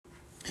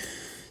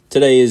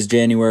Today is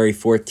January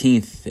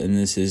 14th, and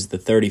this is the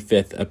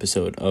 35th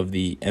episode of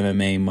the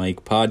MMA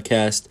Mike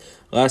podcast.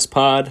 Last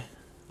pod,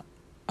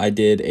 I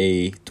did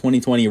a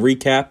 2020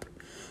 recap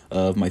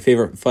of my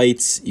favorite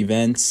fights,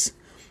 events,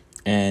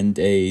 and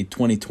a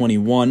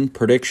 2021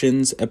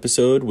 predictions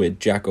episode with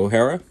Jack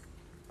O'Hara.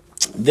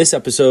 This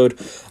episode,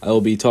 I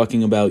will be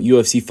talking about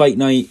UFC Fight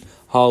Night,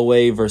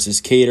 Holloway versus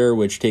Kattar,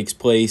 which takes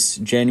place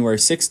January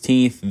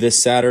 16th,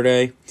 this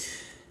Saturday,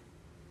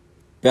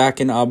 back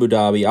in Abu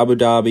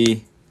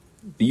Dhabi.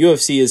 The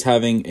UFC is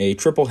having a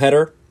triple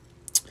header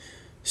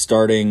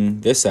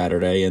starting this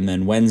Saturday and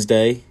then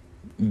Wednesday,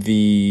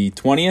 the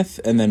 20th,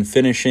 and then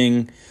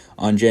finishing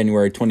on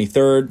January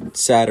 23rd,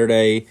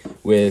 Saturday,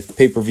 with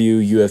pay-per-view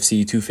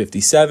UFC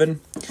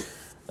 257.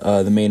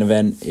 The main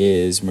event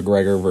is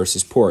McGregor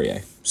versus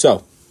Poirier.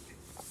 So,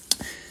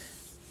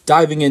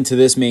 diving into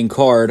this main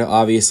card,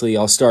 obviously,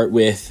 I'll start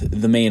with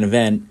the main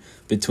event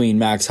between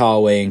Max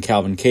Holloway and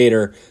Calvin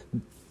Kattar.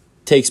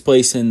 Takes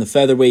place in the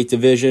featherweight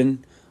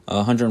division,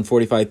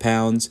 145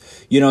 pounds.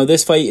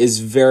 This fight is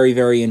very,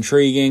 very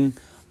intriguing.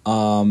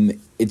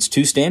 It's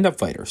two stand-up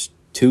fighters,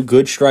 two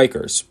good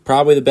strikers,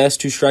 probably the best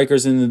two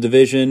strikers in the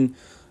division,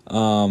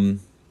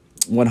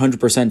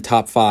 100%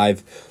 top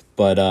five,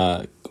 but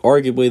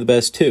arguably the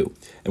best two,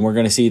 and we're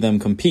going to see them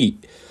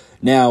compete.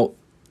 Now,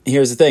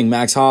 here's the thing.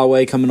 Max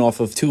Holloway coming off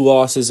of two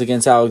losses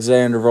against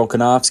Alexander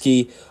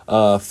Volkanovski.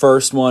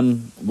 First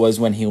one was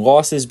when he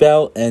lost his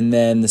belt, and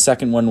then the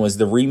second one was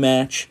the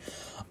rematch.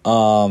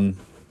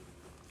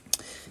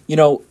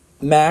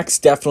 Max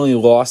definitely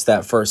lost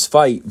that first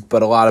fight,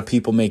 but a lot of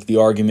people make the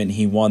argument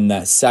he won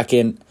that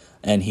second,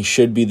 and he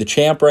should be the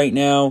champ right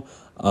now.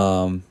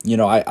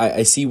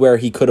 I see where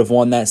he could have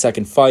won that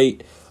second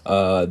fight.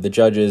 The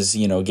judges,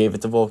 gave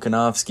it to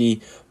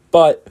Volkanovski,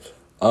 but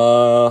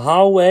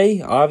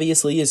Holloway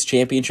obviously is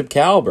championship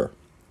caliber,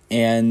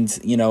 and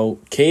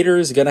Kattar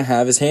is going to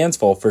have his hands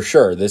full for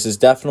sure. This is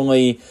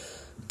definitely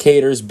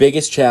Kattar's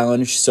biggest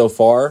challenge so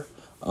far.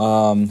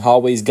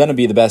 Holloway's going to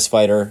be the best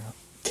fighter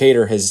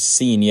Kattar has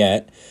seen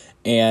yet,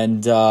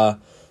 and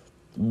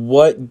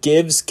what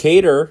gives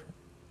Kattar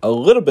a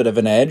little bit of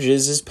an edge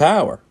is his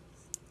power.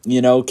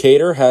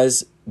 Kattar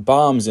has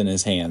bombs in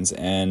his hands,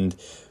 and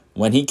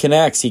when he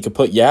connects, he could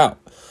put you out.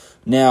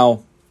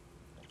 Now,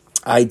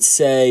 I'd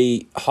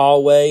say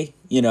Holloway,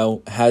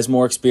 has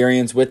more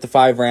experience with the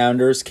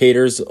 5-rounders.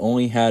 Kattar's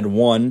only had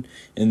one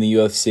in the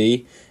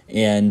UFC,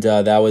 and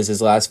that was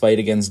his last fight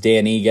against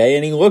Dan Ige,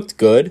 and he looked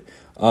good.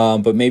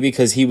 But maybe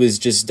because he was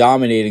just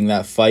dominating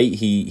that fight,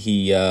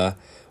 he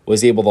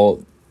was able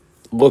to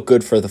look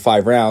good for the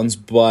 5 rounds.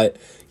 But,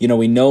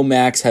 we know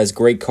Max has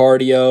great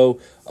cardio.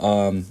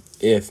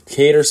 If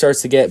Kattar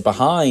starts to get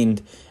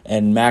behind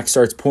and Max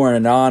starts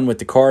pouring it on with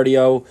the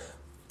cardio,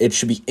 it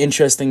should be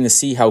interesting to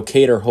see how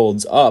Kattar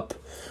holds up.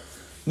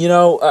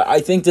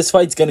 I think this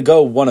fight's going to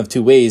go one of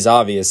two ways,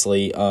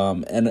 obviously.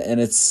 And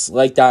it's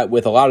like that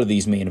with a lot of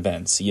these main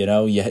events.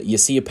 You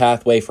see a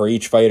pathway for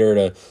each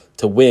fighter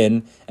to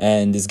win,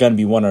 and it's going to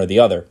be one or the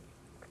other.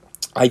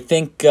 I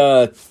think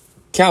Calvin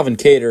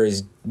Kattar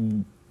is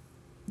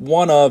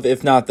one of,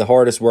 if not the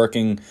hardest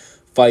working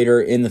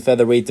fighter in the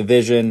featherweight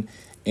division,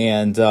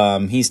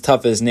 and he's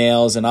tough as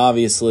nails, and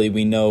obviously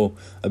we know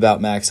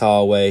about Max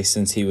Holloway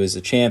since he was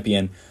a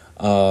champion.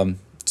 I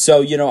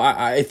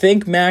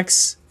think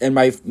Max, and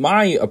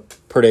my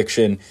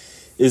prediction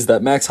is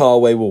that Max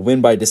Holloway will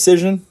win by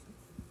decision.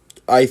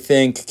 I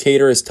think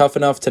Kattar is tough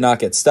enough to not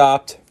get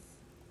stopped,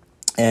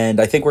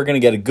 and I think we're going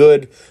to get a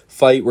good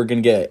fight. We're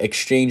going to get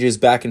exchanges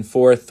back and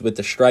forth with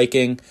the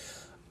striking,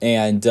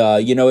 and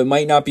it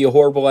might not be a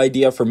horrible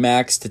idea for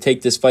Max to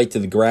take this fight to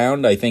the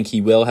ground. I think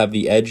he will have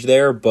the edge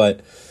there,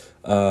 but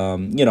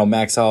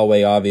Max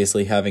Holloway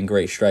obviously having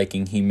great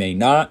striking, he may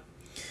not.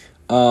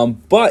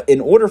 But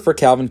in order for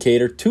Calvin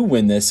Kattar to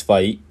win this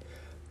fight,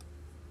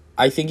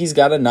 I think he's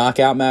got to knock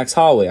out Max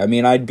Holloway. I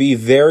mean, I'd be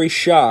very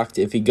shocked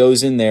if he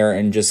goes in there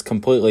and just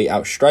completely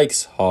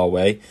outstrikes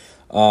Holloway.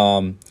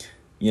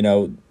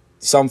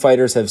 Some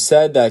fighters have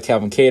said that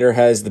Calvin Kattar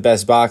has the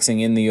best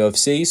boxing in the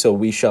UFC, so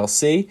we shall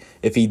see.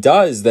 If he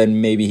does,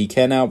 then maybe he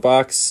can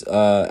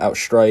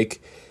outstrike,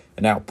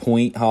 and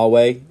outpoint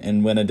Holloway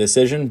and win a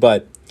decision.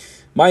 But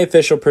my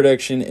official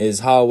prediction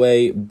is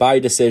Holloway by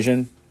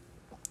decision.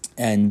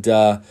 And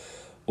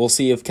we'll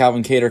see if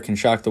Calvin Kattar can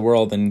shock the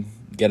world and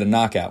get a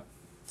knockout.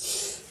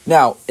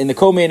 Now, in the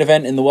co-main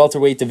event in the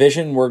welterweight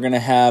division, we're going to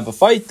have a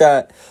fight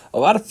that a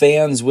lot of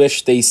fans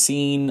wish they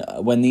seen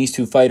when these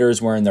two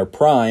fighters were in their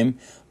prime,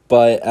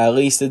 but at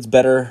least it's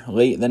better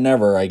late than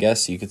never, I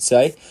guess you could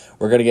say.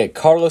 We're going to get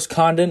Carlos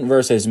Condit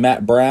versus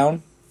Matt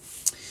Brown.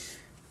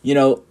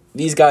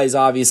 These guys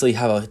obviously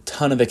have a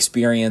ton of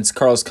experience.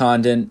 Carlos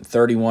Condit,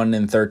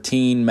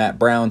 31-13. Matt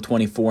Brown,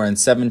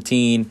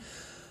 24-17.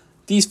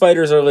 These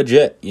fighters are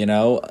legit,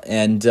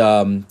 and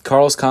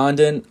Carlos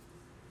Condit,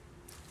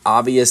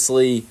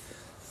 obviously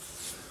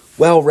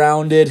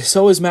well-rounded.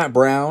 So is Matt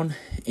Brown,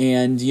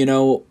 and,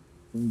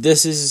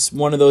 this is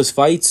one of those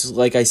fights,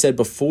 like I said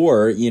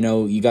before,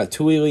 you got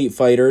two elite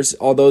fighters,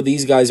 although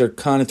these guys are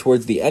kind of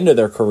towards the end of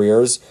their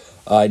careers.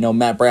 I know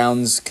Matt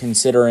Brown's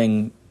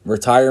considering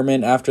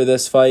retirement after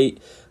this fight.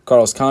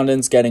 Carlos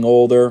Condon's getting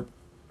older.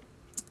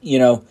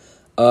 You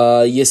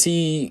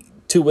see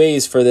two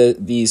ways for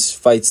these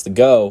fights to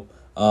go.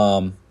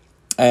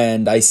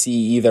 And I see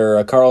either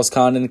a Carlos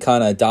Condon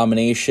kind of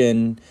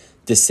domination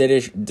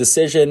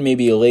decision,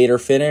 maybe a later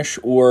finish,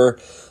 or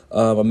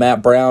a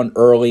Matt Brown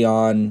early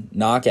on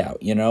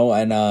knockout,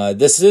 And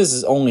this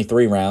is only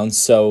 3 rounds,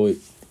 so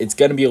it's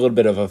going to be a little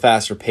bit of a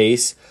faster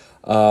pace.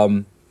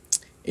 And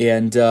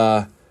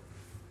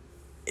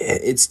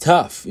it's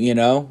tough,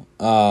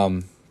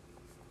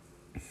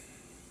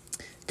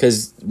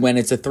 because when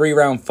it's a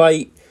 3-round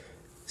fight,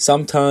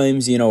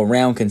 sometimes, a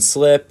round can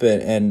slip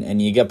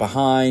and you get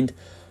behind.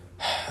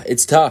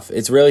 It's tough.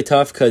 It's really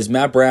tough because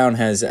Matt Brown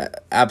has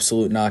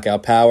absolute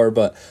knockout power,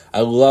 but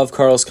I love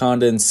Carlos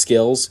Condon's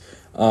skills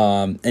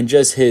and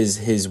just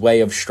his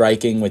way of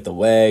striking with the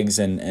legs,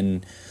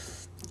 and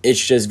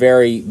it's just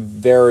very,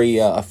 very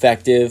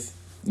effective.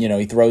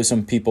 He throws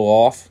some people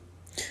off.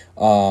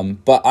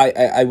 But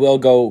I will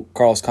go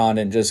Carlos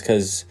Condon just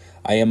because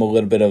I am a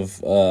little bit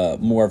of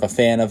more of a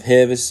fan of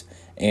his,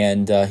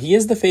 and he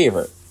is the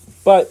favorite.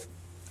 But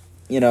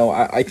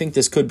I think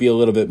this could be a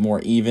little bit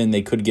more even.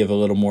 They could give a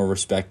little more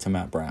respect to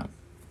Matt Brown.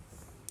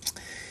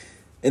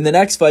 In the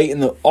next fight,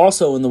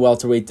 also in the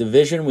welterweight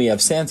division, we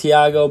have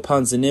Santiago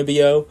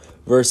Ponzinibbio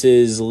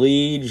versus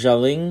Li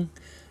Jialing.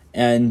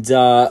 And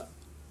I'll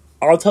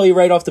tell you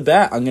right off the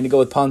bat, I'm going to go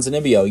with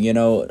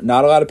Ponzinibbio.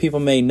 Not a lot of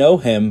people may know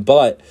him,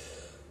 but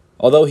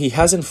although he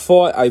hasn't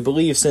fought, I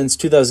believe, since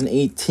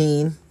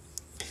 2018,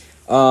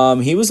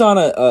 he was on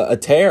a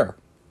tear.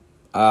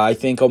 I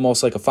think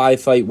almost like a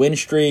 5-fight win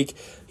streak.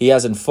 He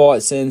hasn't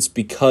fought since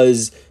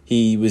because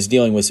he was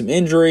dealing with some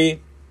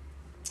injury.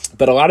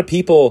 But a lot of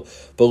people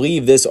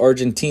believe this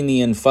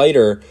Argentinian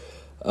fighter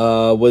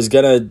was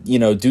going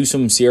to, do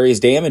some serious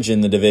damage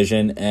in the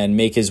division and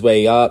make his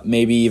way up,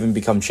 maybe even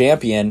become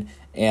champion.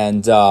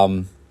 And,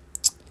 I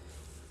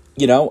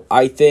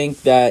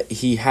think that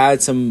he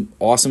had some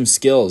awesome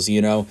skills,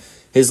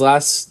 His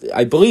last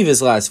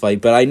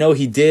fight, but I know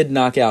he did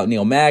knock out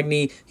Neil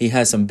Magny. He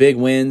has some big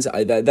wins.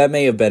 That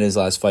may have been his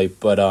last fight,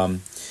 but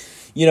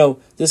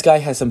this guy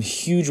has some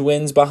huge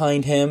wins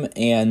behind him,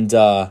 and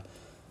I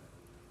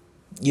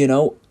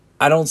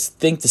don't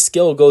think the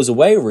skill goes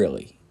away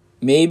really.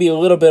 Maybe a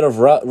little bit of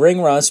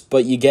ring rust,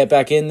 but you get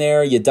back in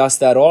there, you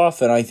dust that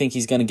off, and I think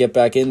he's going to get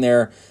back in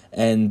there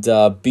and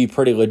be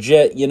pretty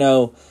legit.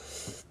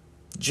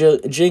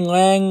 Jing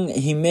Lang,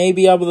 he may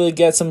be able to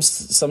get some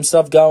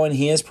stuff going.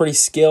 He is pretty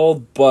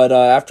skilled, but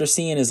after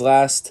seeing his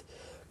last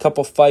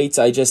couple fights,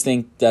 I just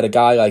think that a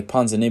guy like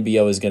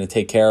Ponzinibbio is going to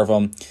take care of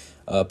him.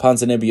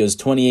 Ponzinibbio is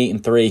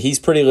 28-3. He's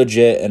pretty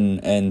legit,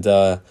 and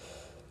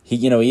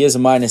he is a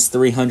minus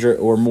 300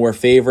 or more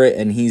favorite,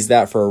 and he's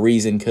that for a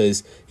reason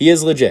because he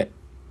is legit.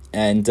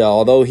 And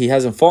although he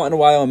hasn't fought in a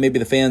while, and maybe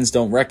the fans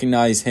don't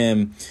recognize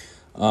him,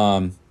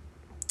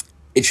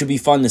 it should be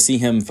fun to see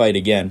him fight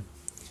again.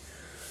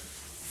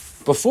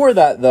 Before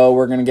that, though,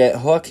 we're going to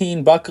get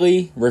Joaquin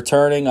Buckley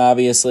returning,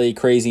 obviously,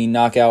 crazy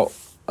knockout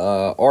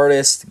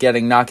artist,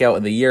 getting knockout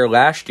of the year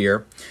last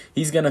year.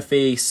 He's going to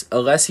face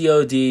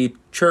Alessio Di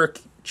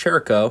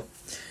Chirico,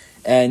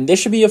 and this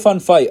should be a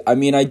fun fight. I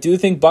mean, I do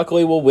think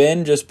Buckley will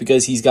win just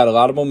because he's got a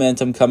lot of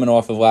momentum coming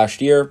off of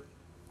last year.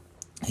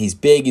 He's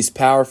big, he's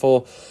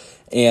powerful,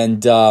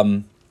 and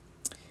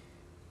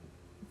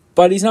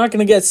but he's not going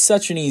to get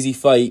such an easy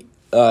fight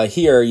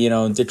here.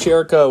 Di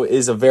Chirico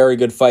is a very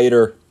good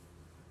fighter.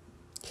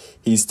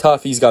 He's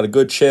tough. He's got a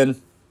good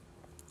chin.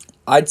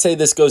 I'd say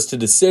this goes to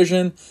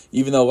decision,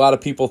 even though a lot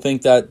of people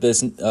think that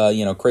this,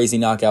 crazy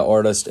knockout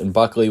artist and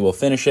Buckley will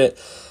finish it.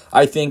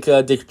 I think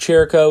Di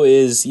Chirico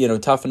is,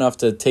 tough enough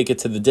to take it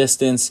to the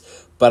distance,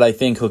 but I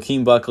think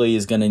Joaquin Buckley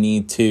is going to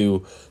need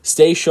to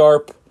stay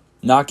sharp,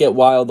 not get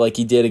wild like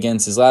he did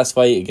against his last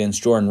fight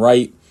against Jordan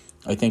Wright.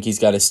 I think he's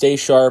got to stay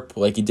sharp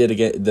like he did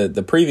against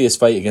the previous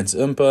fight against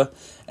Umpa,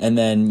 and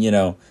then,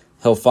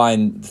 he'll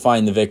find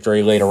the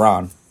victory later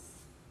on.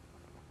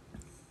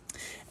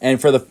 And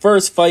for the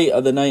first fight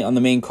of the night on the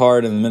main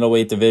card in the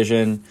middleweight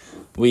division,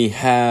 we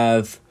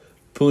have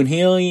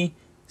Punahele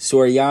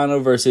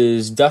Soriano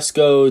versus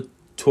Dusko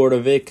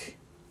Todorovic.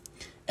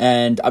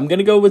 And I'm going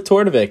to go with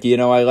Todorovic.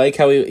 I like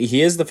how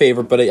he is the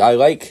favorite, but I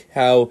like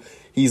how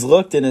he's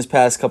looked in his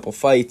past couple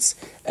fights.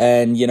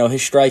 And,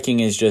 his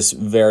striking is just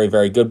very,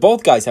 very good.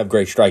 Both guys have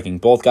great striking.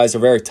 Both guys are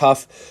very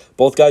tough.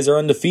 Both guys are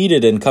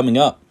undefeated and coming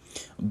up.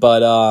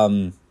 But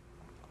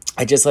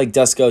I just like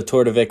Dusko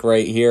Todorovic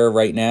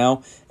right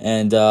now,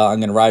 and I'm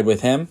going to ride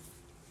with him.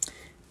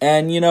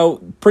 And,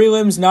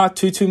 prelims, not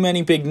too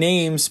many big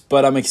names,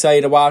 but I'm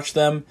excited to watch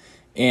them.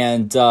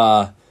 And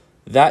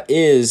that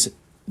is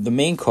the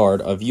main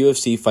card of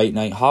UFC Fight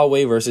Night,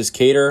 Holloway versus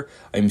Kattar.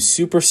 I'm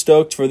super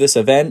stoked for this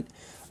event.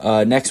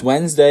 Next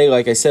Wednesday,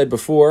 like I said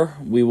before,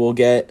 we will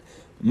get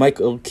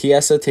Michael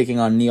Chiesa taking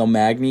on Neil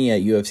Magny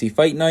at UFC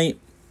Fight Night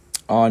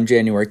on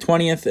January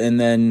 20th, and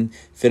then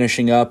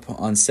finishing up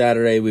on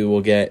Saturday, we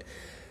will get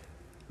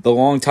the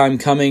long time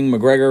coming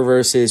McGregor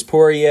versus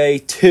Poirier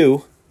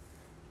 2.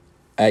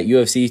 at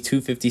UFC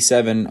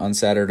 257 on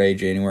Saturday,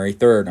 January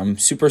 3rd. I'm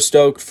super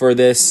stoked for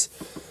this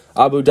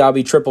Abu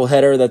Dhabi triple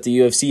header that the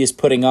UFC is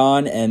putting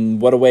on,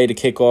 and what a way to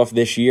kick off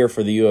this year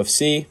for the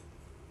UFC.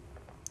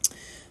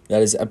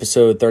 That is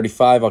episode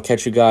 35. I'll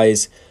catch you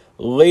guys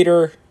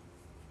later.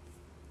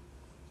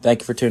 Thank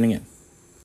you for tuning in.